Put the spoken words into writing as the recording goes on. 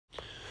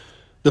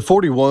The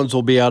 41s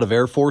will be out of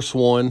Air Force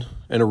One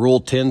and a Rule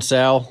 10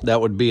 sow.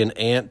 That would be an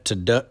aunt to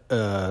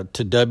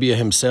W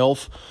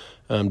himself.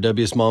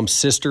 W's mom's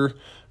sister.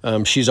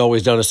 She's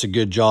always done us a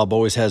good job,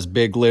 always has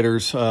big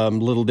litters, a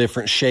little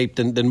different shape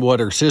than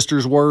what her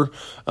sisters were,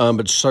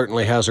 but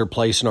certainly has her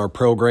place in our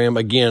program.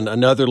 Again,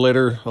 another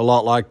litter, a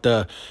lot like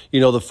the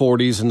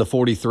 40s and the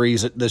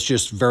 43s, that's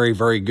just very,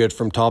 very good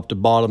from top to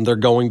bottom. They're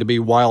going to be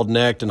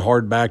wild-necked and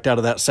hard-backed out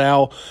of that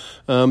sow.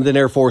 Then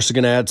Air Force is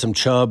going to add some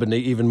chub and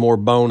even more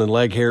bone and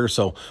leg hair,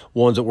 so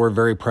ones that we're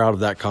very proud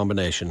of that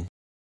combination.